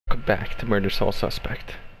back to murder sole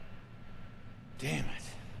suspect. Damn it.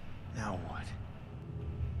 Now what?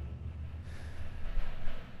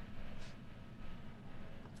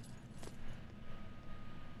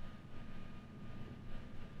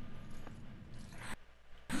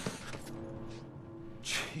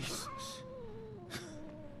 Jesus.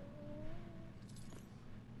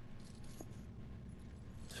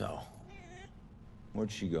 So, where'd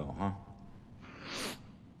she go, huh?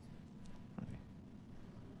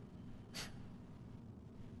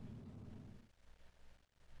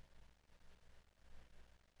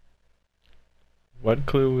 What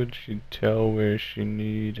clue would she tell where she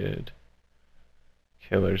needed?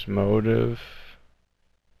 Killer's motive.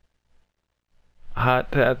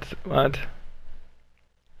 That's what?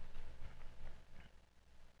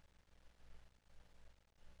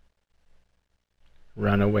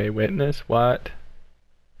 Runaway witness, what?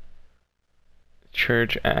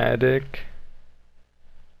 Church attic.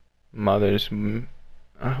 Mother's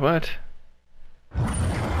what?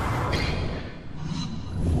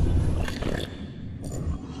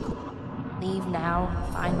 Leave now,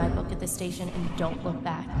 find my book at the station, and don't look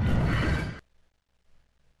back.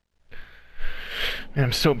 Man,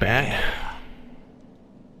 I'm so bad.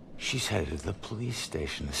 She's headed to the police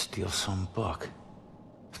station to steal some book.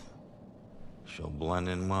 She'll blend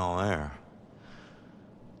in well there.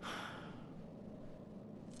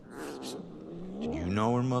 Did you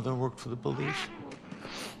know her mother worked for the police?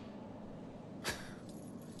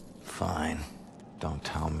 Fine. Don't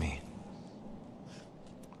tell me.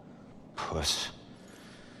 Puss.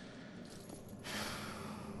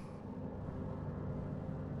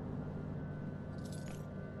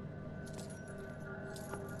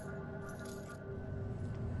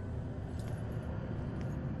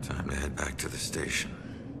 Time to head back to the station.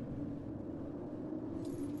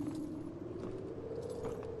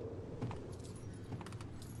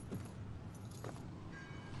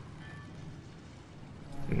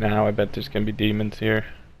 Now I bet there's gonna be demons here.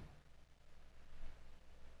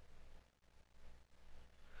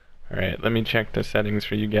 Alright, let me check the settings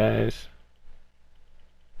for you guys.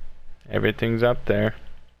 Everything's up there.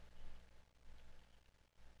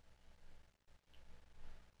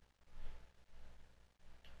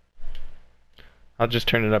 I'll just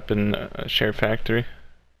turn it up in Share Factory.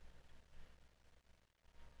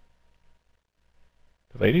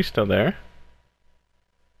 The lady's still there?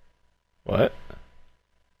 What?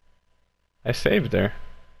 I saved her.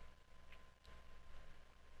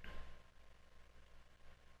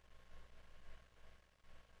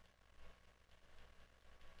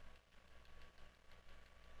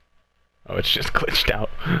 Oh, it's just glitched out.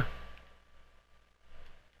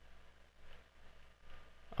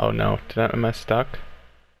 Oh no, am I stuck?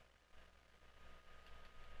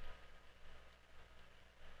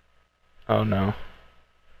 Oh no.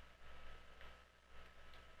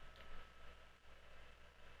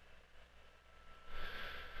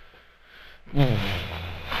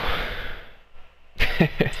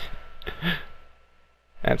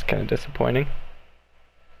 That's kind of disappointing.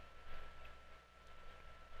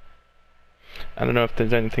 I don't know if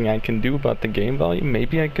there's anything I can do about the game volume.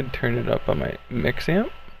 Maybe I could turn it up on my mix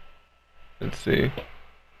amp. Let's see.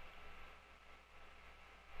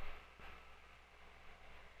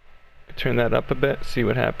 Turn that up a bit, see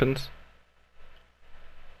what happens.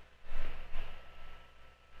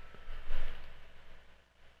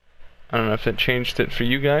 I don't know if it changed it for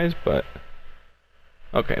you guys, but...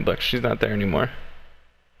 Okay, look, she's not there anymore.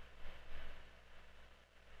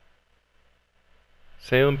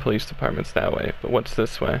 Salem Police Department's that way, but what's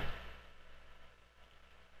this way?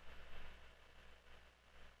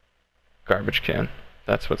 Garbage can.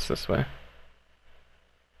 That's what's this way.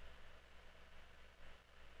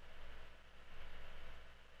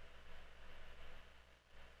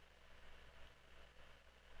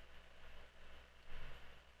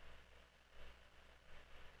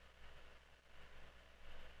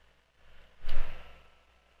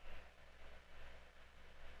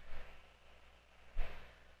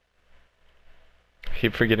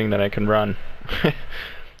 Keep forgetting that I can run.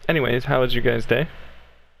 Anyways, how was your guys' day?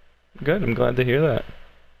 Good, I'm glad to hear that.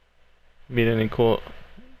 Meet any cool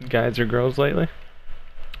guys or girls lately?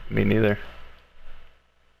 Me neither.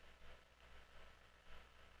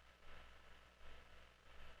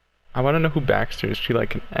 I want to know who Baxter is. Is he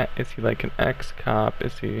like an ex-cop?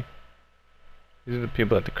 Is he... These are the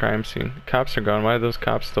people at the crime scene. The cops are gone. Why are those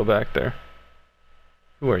cops still back there?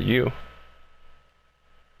 Who are you?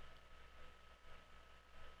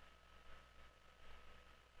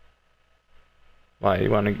 Why,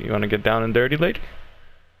 you wanna get down and dirty, lady?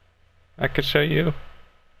 I could show you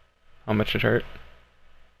how much it hurt.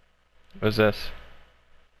 What's this?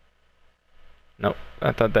 Nope,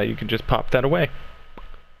 I thought that you could just pop that away.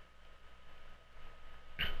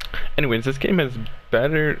 Anyways, this game is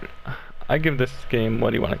better. I give this game, what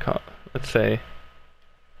do you want to call it? Let's say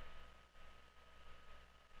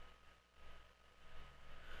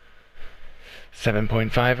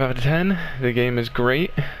 7.5 out of 10. The game is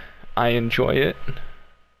great. I enjoy it.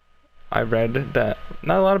 I read that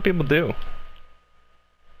not a lot of people do.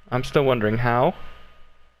 I'm still wondering how.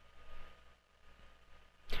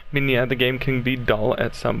 I mean, yeah, the game can be dull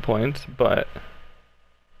at some points, but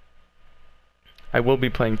I will be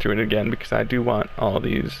playing through it again because I do want all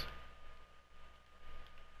these.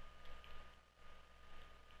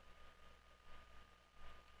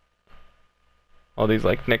 All these,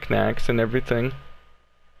 like, knickknacks and everything.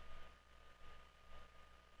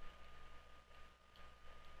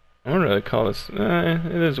 I wouldn't really call this.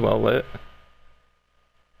 It is well lit.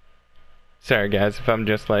 Sorry, guys, if I'm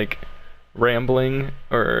just, like, rambling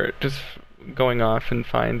or just going off and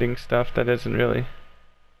finding stuff that isn't really.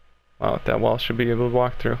 Wow, that wall should be able to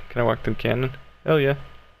walk through. Can I walk through cannon? Hell yeah.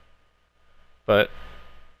 But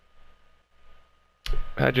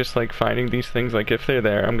I just like finding these things. Like, if they're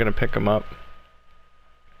there, I'm gonna pick them up.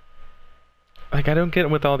 Like, I don't get it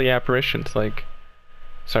with all the apparitions. Like,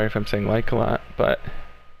 sorry if I'm saying like a lot, but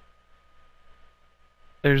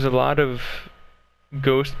there's a lot of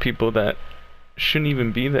ghost people that shouldn't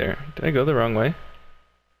even be there. Did I go the wrong way?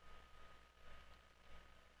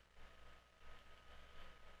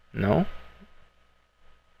 No?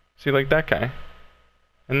 See, like that guy.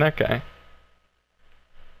 And that guy.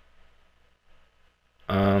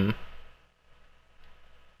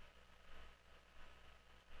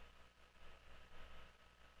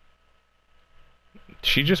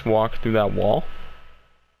 She just walked through that wall?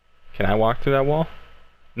 Can I walk through that wall?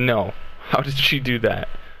 No. How did she do that?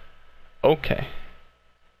 Okay.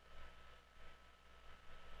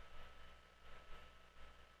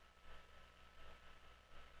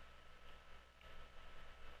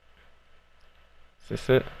 Is this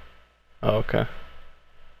it? Oh, okay.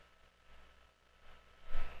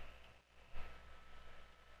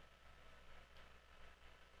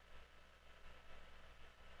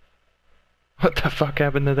 What the fuck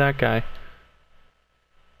happened to that guy?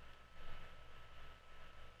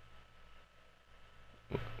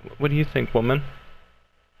 What do you think, woman?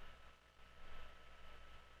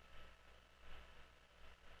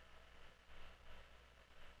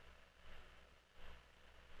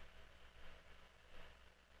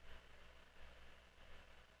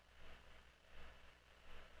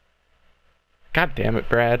 God damn it,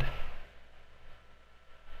 Brad.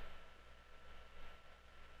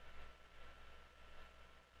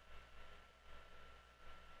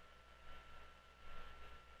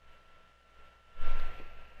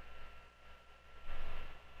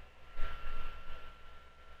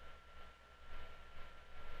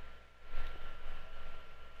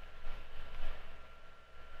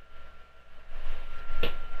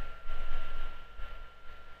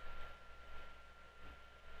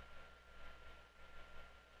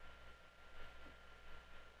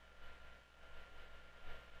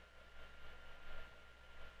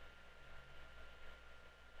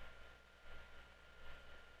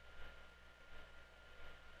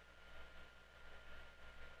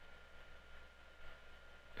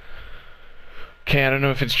 Okay, I don't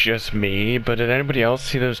know if it's just me, but did anybody else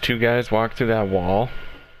see those two guys walk through that wall?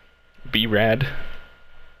 B-Rad.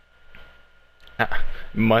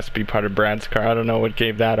 Must be part of Brad's car. I don't know what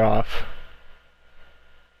gave that off.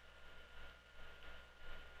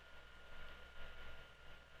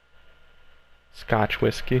 Scotch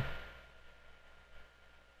whiskey.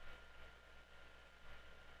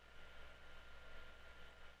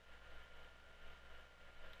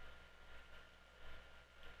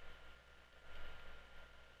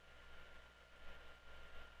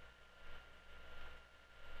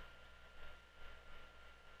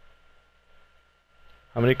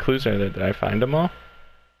 How many clues are there? Did I find them all?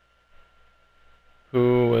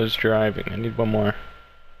 Who was driving? I need one more.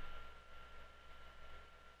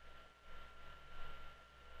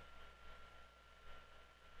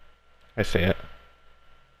 I see it.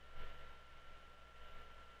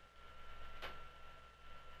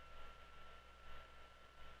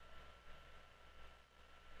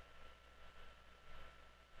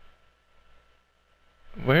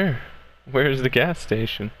 Where? Where is the gas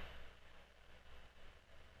station?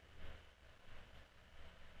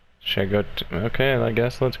 Should I go okay, I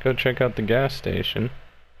guess let's go check out the gas station.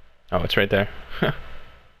 Oh, it's right there.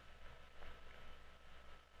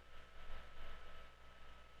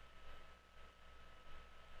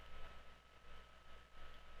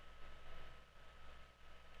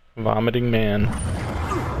 Vomiting man.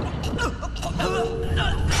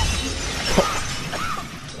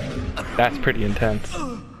 That's pretty intense.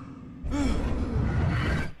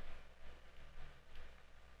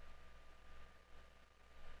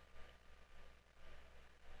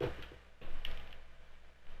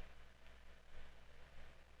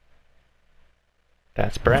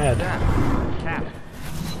 That's Brad. Yeah, cab.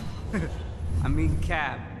 I mean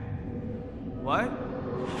cab. What?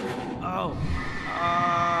 Oh,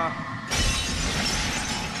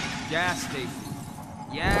 gas station.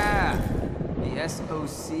 Yeah, the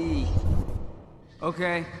SOC.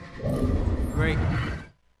 Okay, great.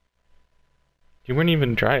 You weren't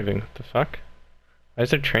even driving. What the fuck? Why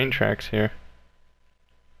is there train tracks here?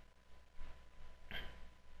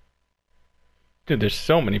 Dude, there's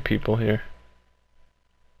so many people here.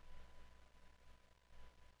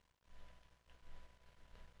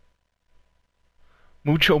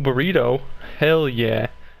 Mucho burrito? Hell yeah.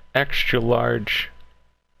 Extra large.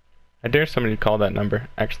 I dare somebody to call that number.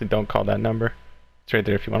 Actually, don't call that number. It's right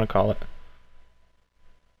there if you want to call it.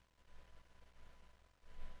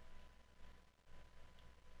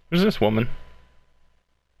 Who's this woman?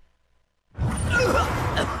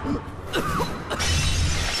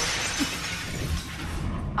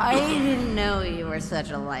 I didn't know you were such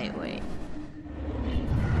a lightweight.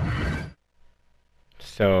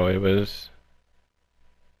 So it was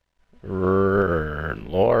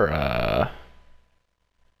Laura.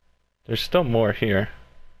 There's still more here.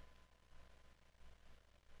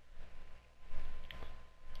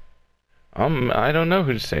 I don't know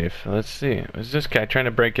who's safe. Let's see. Is this guy trying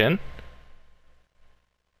to break in?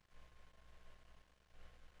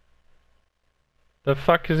 The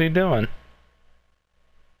fuck is he doing?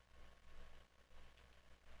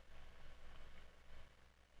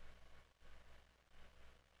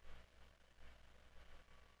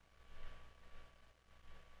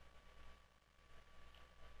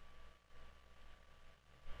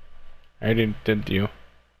 I did you.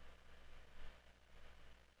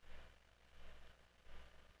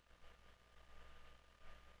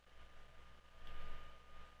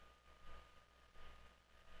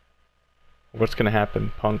 What's gonna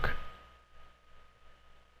happen, punk?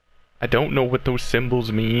 I don't know what those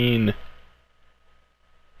symbols mean.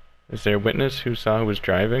 Is there a witness who saw who was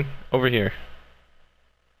driving? Over here.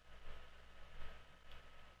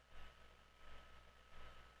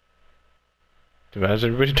 Dude, why does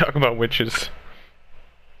everybody talk about witches?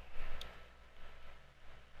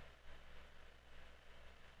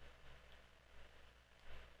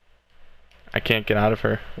 I can't get out of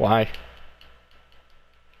her. Why?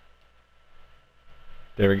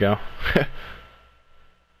 There we go.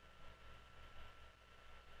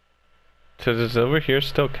 So does over here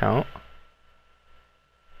still count?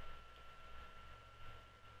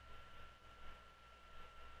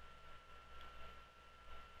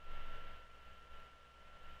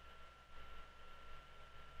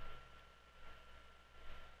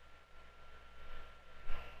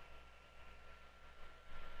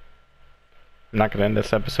 I'm not gonna end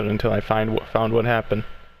this episode until I found what happened.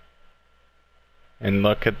 And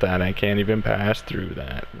look at that, I can't even pass through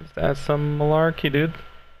that. Is that some malarkey, dude?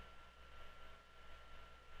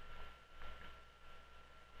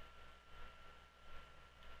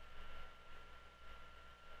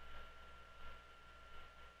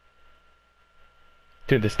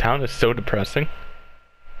 Dude, this town is so depressing.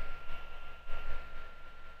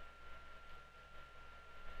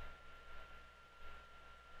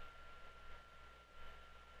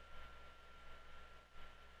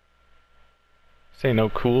 This ain't no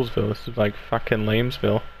Coolsville, this is like fucking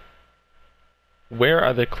Lamesville. Where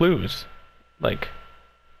are the clues? Like...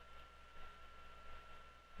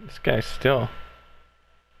 This guy's still...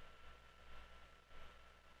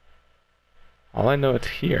 All I know it's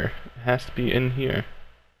here. It has to be in here.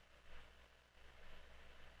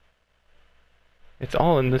 It's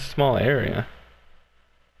all in this small area.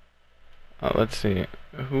 Let's see.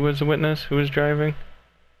 Who was the witness? Who was driving?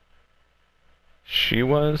 She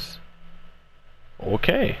was?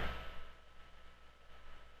 Okay.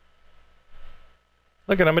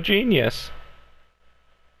 Look at, I'm a genius.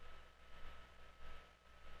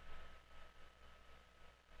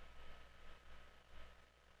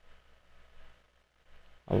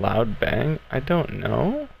 A loud bang? I don't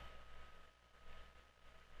know.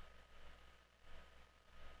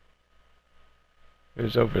 It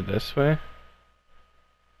was over this way.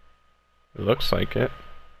 It looks like it.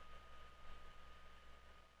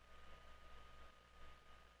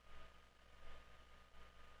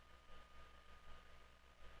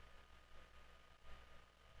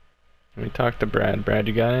 Let me talk to Brad. Brad,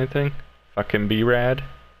 you got anything? Fucking B-Rad.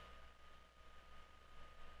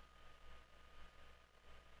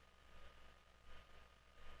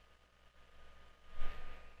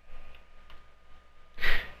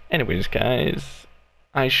 Anyways, guys,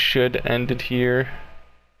 I should end it here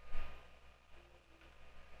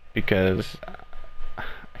because I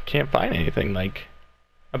can't find anything like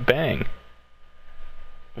a bang.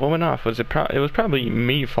 What went off? Was it it was probably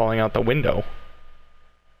me falling out the window.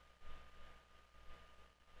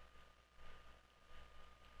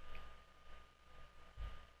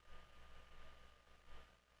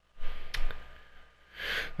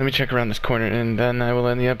 Let me check around this corner and then I will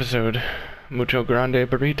end the episode. Mucho grande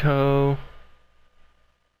burrito.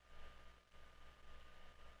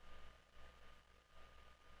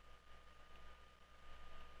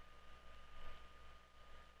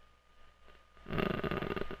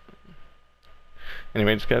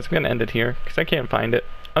 Anyways, guys, I'm gonna end it here because I can't find it.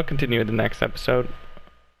 I'll continue in the next episode,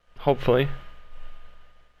 hopefully.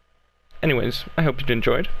 Anyways, I hope you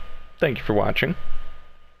enjoyed. Thank you for watching.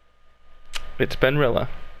 It's been Rilla.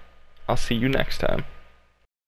 I'll see you next time.